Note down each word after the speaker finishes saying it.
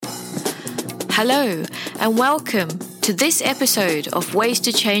Hello, and welcome to this episode of Ways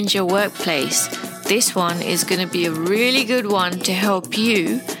to Change Your Workplace. This one is going to be a really good one to help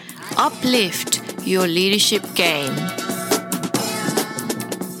you uplift your leadership game.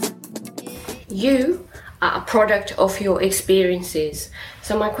 You are a product of your experiences.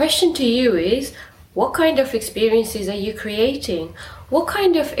 So my question to you is, what kind of experiences are you creating? What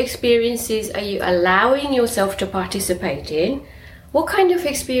kind of experiences are you allowing yourself to participate in? What kind of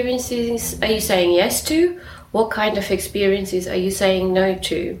experiences are you saying yes to? What kind of experiences are you saying no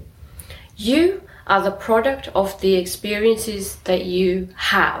to? You are the product of the experiences that you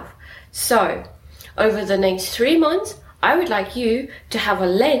have. So, over the next 3 months, I would like you to have a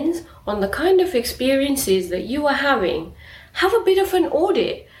lens on the kind of experiences that you are having. Have a bit of an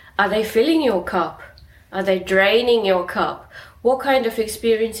audit. Are they filling your cup? Are they draining your cup? What kind of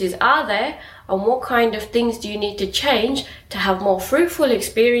experiences are there, and what kind of things do you need to change to have more fruitful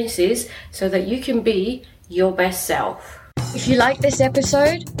experiences so that you can be your best self? If you like this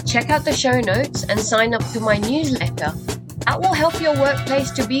episode, check out the show notes and sign up to my newsletter. That will help your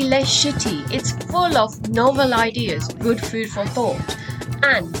workplace to be less shitty. It's full of novel ideas, good food for thought.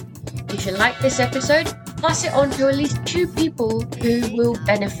 And if you like this episode, pass it on to at least 2 people who will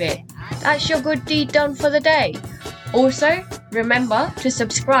benefit. That's your good deed done for the day. Also, remember to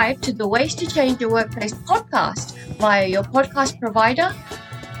subscribe to the Ways to Change Your Workplace podcast via your podcast provider,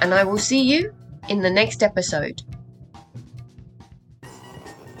 and I will see you in the next episode.